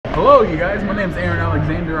Hello, you guys. My name is Aaron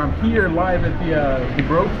Alexander. I'm here live at the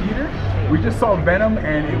Grove Theater. We just saw Venom,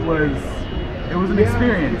 and it was an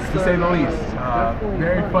experience to say the least.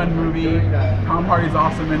 Very fun movie. Tom Hardy's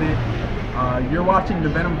awesome in it. You're watching the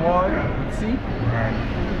Venom vlog with C, and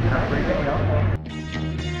have a great day, y'all.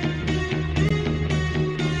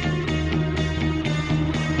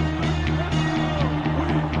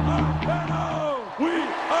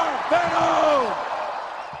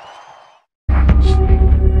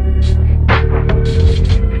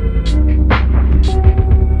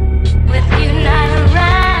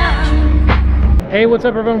 Hey, what's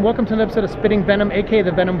up everyone? Welcome to an episode of Spitting Venom, aka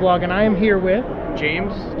the Venom Vlog, and I am here with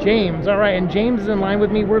James. James, all right, and James is in line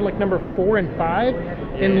with me. We're like number 4 and 5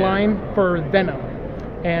 in line for Venom.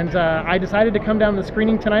 And I decided to come down to the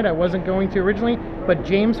screening tonight. I wasn't going to originally, but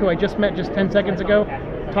James, who I just met just 10 seconds ago,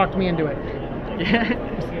 talked me into it. Yeah.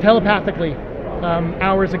 Telepathically,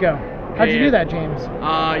 hours ago. How'd you do that, James?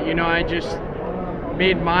 You know, I just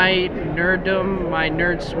made my nerddom, my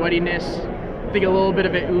nerd sweatiness, I think a little bit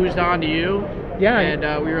of it oozed onto you. Yeah. And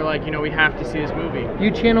we were like, you know, we have to see this movie. You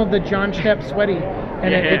channeled the John Shep sweaty,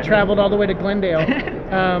 and it traveled all the way to Glendale.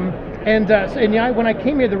 And yeah, when I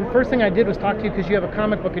came here, the first thing I did was talk to you because you have a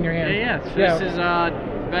comic book in your hand. So this is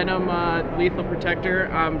Venom Lethal Protector.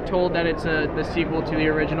 I'm told that it's the sequel to the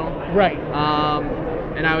original. Right.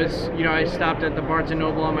 And I was, you know, I stopped at the Barnes &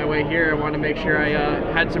 Noble on my way here. I wanted to make sure I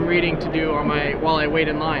had some reading to do on while I wait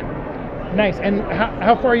in line. Nice. And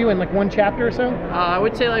how far are you in? Like one chapter or so? I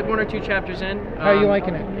would say like 1 or 2 chapters in. How are you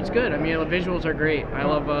liking it? It's good. I mean, the visuals are great. I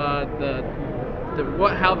love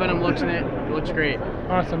how Venom looks in it. It looks great.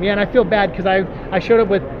 Awesome. Yeah, and I feel bad because I showed up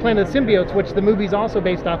with Planet of the Symbiotes, which the movie's also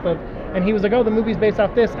based off of, and he was like, "Oh, the movie's based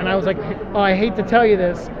off this," and I was like, "Oh, I hate to tell you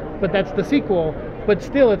this, but that's the sequel." But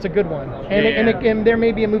still, it's a good one. And and there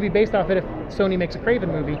may be a movie based off it if Sony makes a Craven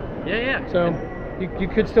movie. Yeah. So. You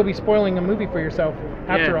could still be spoiling a movie for yourself,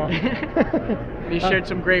 after all. You shared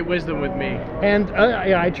some great wisdom with me. And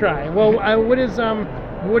yeah, I try. Well, what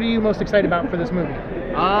are you most excited about for this movie?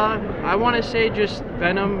 I want to say just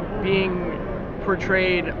Venom being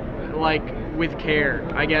portrayed like with care.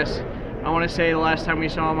 I guess I want to say the last time we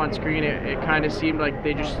saw him on screen, it kind of seemed like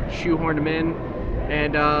they just shoehorned him in,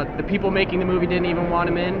 and the people making the movie didn't even want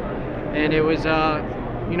him in, and it was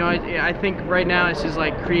you know, I think right now this is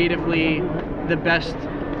like creatively the best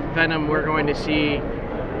Venom we're going to see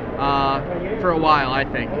for a while, I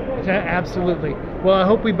think. Absolutely. Well, I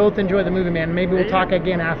hope we both enjoy the movie, man. Maybe we'll talk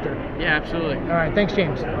again after. Yeah, absolutely. All right, thanks,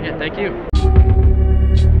 James. Yeah, thank you.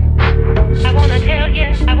 I wanna tell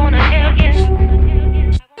you,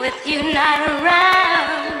 with you not around.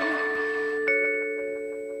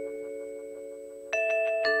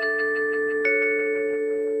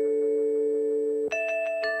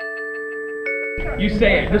 You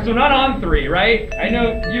say it. So not on 3, right? I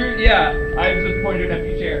know you're, yeah, I was just pointing to an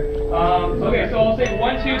empty chair. Okay, so I'll say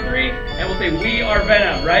 1, 2, 3, and we'll say we are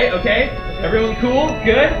Venom, right? Okay? Everyone cool?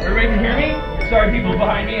 Good? Everybody can hear me? Sorry, people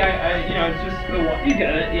behind me, I you know, it's just the one. You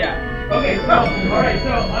get it, yeah. Okay, so, alright,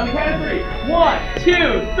 so on the count of 3. 1,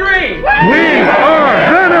 2, 3! We are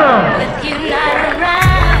Venom! With you not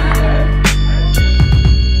around.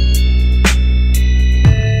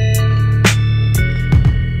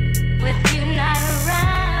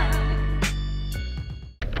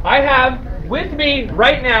 I have with me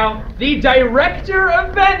right now the director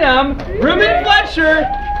of Venom, Ruben Fletcher,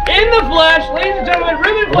 in the flesh. Ladies and gentlemen,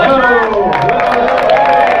 Ruben Fletcher.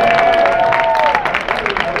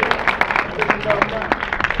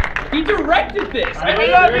 He directed this. I'm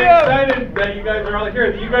very excited that you guys are all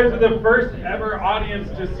here. You guys are the first ever audience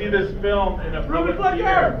to see this film in a public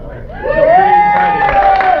theater. So pretty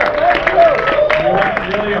excited. We worked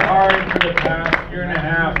really hard for the past year and a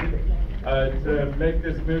half to make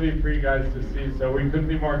this movie for you guys to see, so we couldn't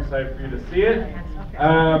be more excited for you to see it.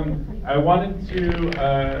 I wanted to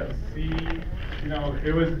see, you know,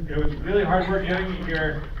 it was really hard work getting you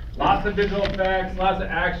here. Lots of visual effects, lots of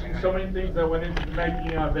action, so many things that went into the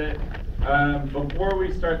making of it. Before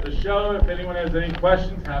we start the show, if anyone has any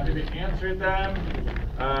questions, happy to answer them.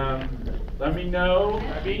 Let me know.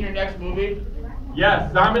 Be in your next movie.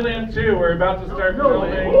 Yes, Zombieland 2. We're about to start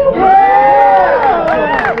filming in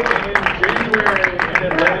January in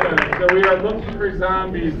Atlanta. So we are looking for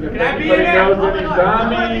zombies. If anybody knows any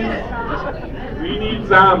zombies, we need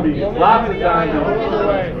zombies. Lots of zombies.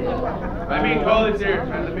 I mean, call it serious,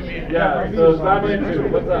 man. Let me be. Yeah, so Zombieland 2.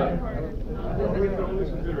 What's up?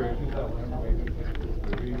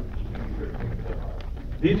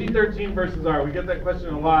 PG-13 versus R. We get that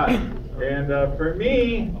question a lot. And for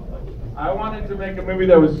me, I wanted to make a movie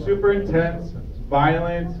that was super intense,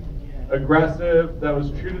 violent, aggressive, that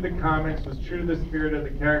was true to the comics, was true to the spirit of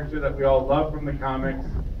the character that we all love from the comics.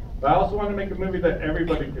 But I also wanted to make a movie that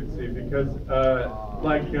everybody could see because,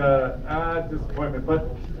 disappointment.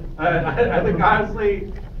 But I think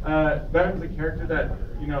honestly, Venom's a character that,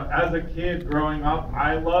 you know, as a kid growing up,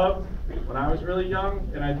 I loved when I was really young,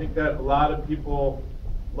 and I think that a lot of people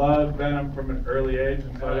love Venom from an early age,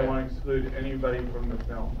 and so I don't want to exclude anybody from the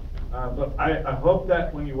film. But I hope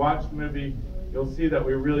that when you watch the movie, you'll see that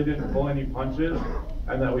we really didn't pull any punches,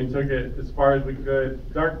 and that we took it as far as we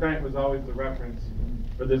could. Dark Knight was always the reference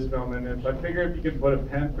for this film, and if I figure if you can put a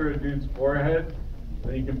pen through a dude's forehead,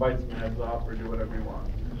 then you can bite some heads off or do whatever you want.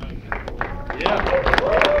 Yeah.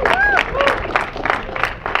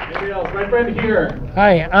 Anybody else? My friend here.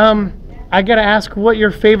 Hi. I gotta ask what your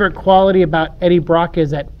favorite quality about Eddie Brock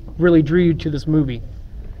is that really drew you to this movie.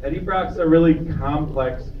 Eddie Brock's a really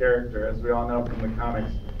complex character, as we all know from the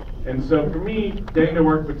comics. And so for me, getting to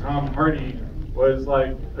work with Tom Hardy was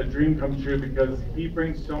like a dream come true because he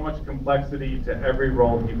brings so much complexity to every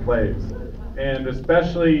role he plays. And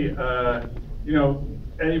especially, you know,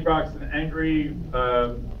 Eddie Brock's an angry,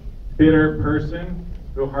 bitter person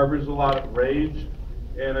who harbors a lot of rage.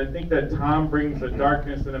 And I think that Tom brings a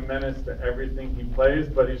darkness and a menace to everything he plays,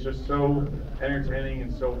 but he's just so entertaining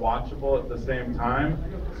and so watchable at the same time.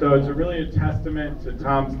 So it's really a testament to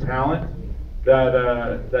Tom's talent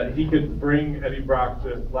that he could bring Eddie Brock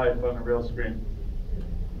to life on the real screen.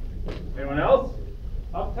 Anyone else?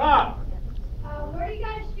 Up top. Where do you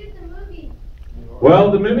guys shoot the movie?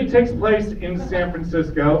 Well, the movie takes place in San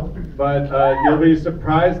Francisco, but you'll be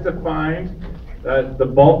surprised to find that the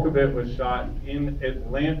bulk of it was shot in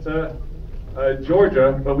Atlanta,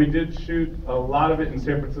 Georgia, but we did shoot a lot of it in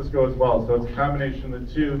San Francisco as well, so it's a combination of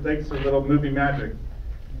the two, thanks to a little movie magic.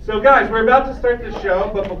 So guys, we're about to start the show,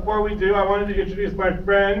 but before we do, I wanted to introduce my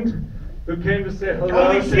friend who came to say hello.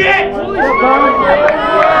 Holy shit! Holy shit!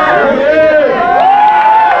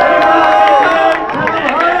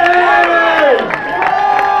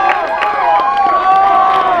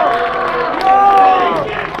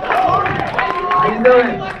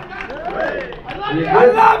 I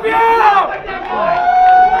love you!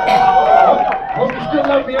 Hope you still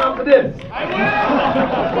love me after this.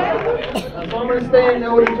 So I'm going to stay in the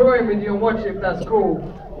auditorium with you and watch it if that's cool.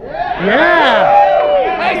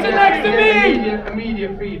 Yeah! Hey, sit next to me!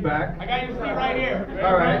 Immediate feedback. I got your seat right here.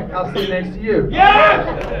 Alright, I'll sit next to you. Yeah!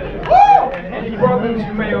 Woo! And any problems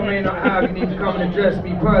you may or may not have, you need to come and address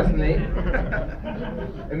me personally.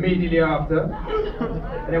 Immediately after.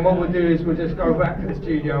 And then what we'll do is we'll just go back to the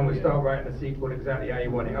studio and we'll start writing the sequel exactly how you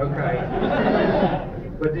want it, okay?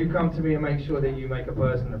 But do come to me and make sure that you make a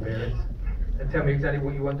personal appearance and tell me exactly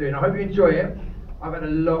what you want to do. And I hope you enjoy it. I've had a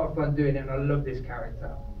lot of fun doing it and I love this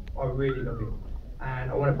character. I really love him.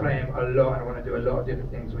 And I want to play him a lot and I want to do a lot of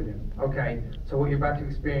different things with him. Okay, so what you're about to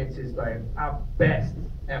experience is like our best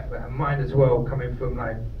effort, and mine as well, coming from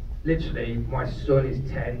like, literally, my son is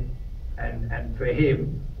 10 and for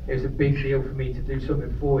him, it was a big deal for me to do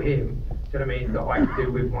something for him, do you know what I mean, that I could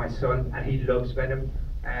do with my son, and he loves Venom,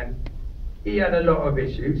 and he had a lot of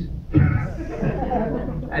issues,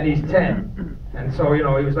 and he's 10, and so, you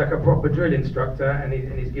know, he was like a proper drill instructor, and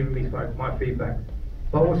he's giving me my feedback.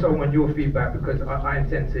 But also I want your feedback because I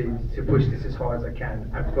intend to push this as hard as I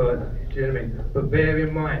can and further, do you know what I mean? But bear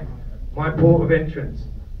in mind, my port of entrance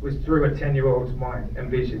was through a 10-year-old's mind and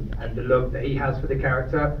vision, and the love that he has for the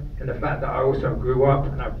character, and the fact that I also grew up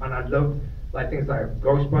and I loved like things like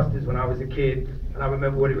Ghostbusters when I was a kid, and I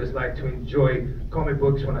remember what it was like to enjoy comic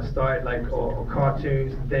books when I started, like or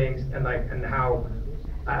cartoons and things, and like and how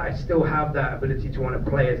I still have that ability to want to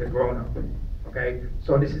play as a grown-up. Okay,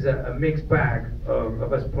 so this is a mixed bag of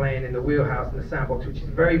us playing in the wheelhouse and the sandbox, which is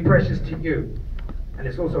very precious to you, and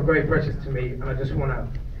it's also very precious to me. And I just want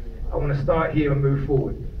to start here and move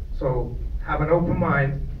forward. So have an open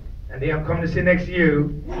mind, and I'm coming to sit next to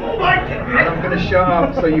you, and I'm going to shut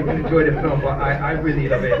up so you can enjoy the film. But I really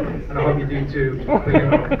love it, and I hope you do too. But you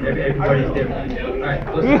know, everybody's different. All right,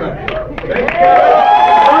 let's go. Thank you.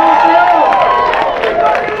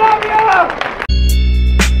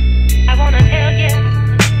 I wanna tell you,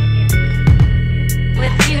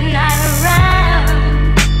 with you not around,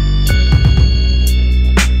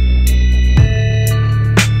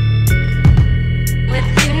 with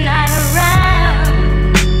you not around,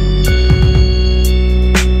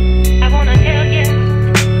 I wanna tell you,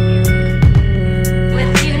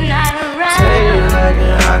 with you not around. Take it like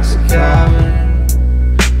an oxycontin.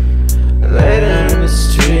 Later in the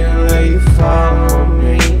street and let you follow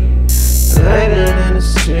me. Later in the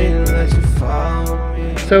street and let you follow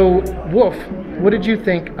me. So, Wolf, what did you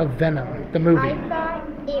think of Venom, the movie? I thought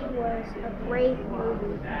it was a great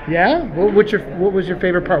movie. Yeah? What was your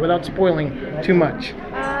favorite part without spoiling too much?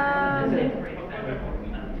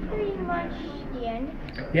 Pretty much the end.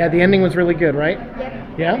 Yeah, the ending was really good, right?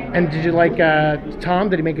 Yep. Yeah? And did you like Tom?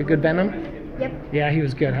 Did he make a good Venom? Yep. Yeah, he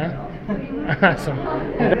was good, huh? Awesome.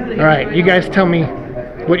 All right, you guys tell me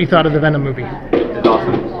what you thought of the Venom movie. It's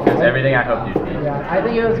awesome. It's everything I hoped you'd be. Yeah, I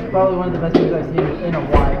think it was probably one of the best movies I've seen in a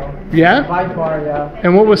while. Yeah? By far, yeah.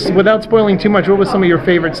 And what was, without spoiling too much, what was some of your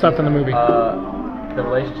favorite stuff in the movie? The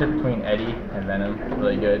relationship between Eddie and Venom,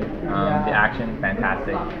 really good. The action,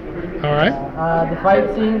 fantastic. All right. The fight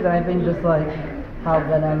scenes, and I think just like how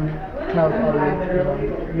Venom tells Eddie, you know,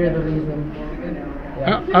 you're the reason.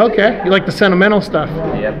 Yeah. Okay, you like the sentimental stuff.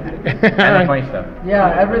 Yep. And the funny stuff.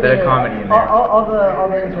 Yeah, everything. A bit of comedy in there. All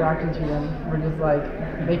the interactions with them were just like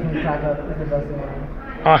making me crack up. It's the best thing.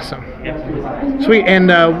 Awesome. Sweet. And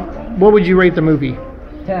what would you rate the movie?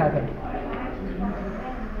 10 out of 10.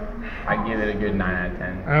 I give it a good 9 out of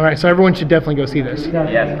 10. All right, so everyone should definitely go see this.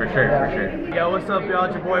 Yes, for sure, for sure. Yo, what's up, y'all?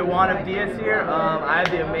 It's your boy Juan Abdias here. I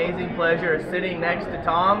had the amazing pleasure of sitting next to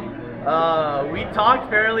Tom. We talked a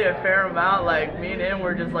fair amount. Like, me and him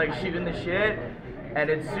were just like shooting the shit. And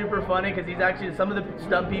it's super funny because he's actually, some of the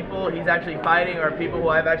stunt people he's actually fighting are people who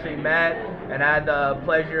I've actually met and had the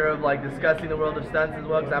pleasure of like discussing the world of stunts as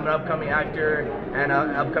well, because I'm an upcoming actor and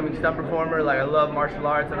an upcoming stunt performer. Like, I love martial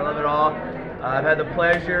arts and I love it all. I've had the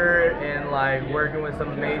pleasure in like working with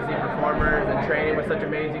some amazing performers and training with such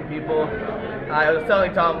amazing people. I was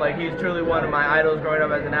telling Tom, like, he's truly one of my idols growing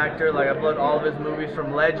up as an actor. Like, I've loved all of his movies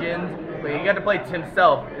from Legends. But he got to play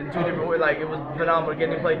himself in 2 different ways. Like, it was phenomenal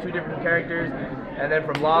getting to play 2 different characters. And then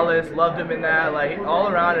from Lawless, loved him in that. Like, all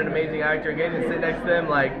around an amazing actor. Getting to sit next to him,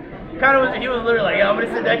 like, he was literally like, yeah, I'm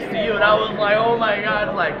gonna sit next to you. And I was like, oh my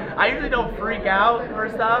God. Like, I usually don't freak out for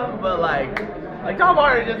stuff, but like Tom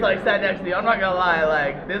Hardy just like sat next to you. I'm not gonna lie,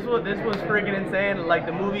 like this was freaking insane. Like,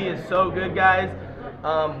 the movie is so good, guys.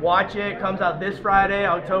 Watch it. Comes out this Friday,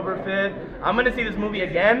 October 5th. I'm gonna see this movie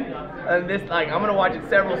again, and I'm gonna watch it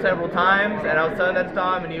several times. And I was telling that to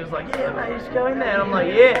Tom, and he was like, "Yeah, man, you should go in there." And I'm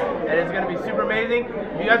like, "Yeah," and it's gonna be super amazing.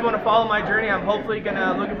 If you guys want to follow my journey, I'm hopefully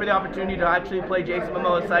looking for the opportunity to actually play Jason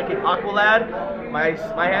Momoa's psychic Aqualad. My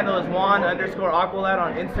handle is Juan_Aqualad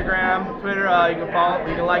on Instagram, Twitter.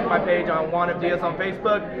 You can like my page on Juan Abdias on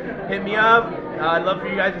Facebook. Hit me up. I'd love for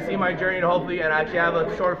you guys to see my journey to hopefully, and I actually have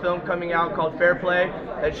a short film coming out called Fair Play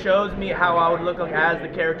that shows me how I would look like as the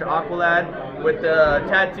character Aqualad with the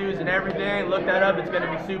tattoos and everything. Look that up. It's going to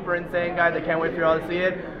be super insane, guys. I can't wait for y'all to see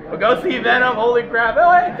it. But go see Venom. Holy crap.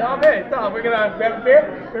 Oh, hey, Tom, we're going to grab a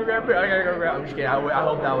beer? We're going to grab a beer? I got to go grab. I'm just kidding. I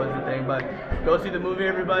hope that was the thing. But go see the movie,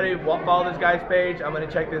 everybody. Follow this guy's page. I'm going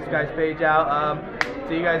to check this guy's page out.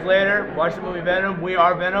 See you guys later. Watch the movie Venom. We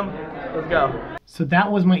are Venom. Let's go. So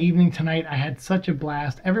that was my evening tonight. I had such a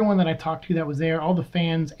blast. Everyone that I talked to that was there, all the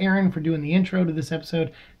fans, Aaron for doing the intro to this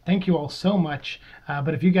episode. Thank you all so much.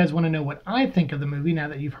 But if you guys want to know what I think of the movie, now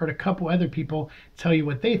that you've heard a couple other people tell you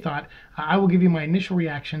what they thought, I will give you my initial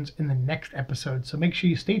reactions in the next episode. So make sure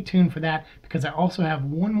you stay tuned for that, because I also have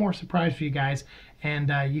one more surprise for you guys,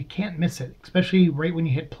 and you can't miss it, especially right when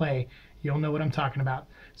you hit play. You'll know what I'm talking about.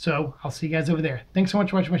 So I'll see you guys over there. Thanks so much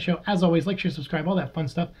for watching my show. As always, like, share, subscribe, all that fun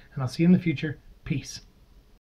stuff, and I'll see you in the future. Peace.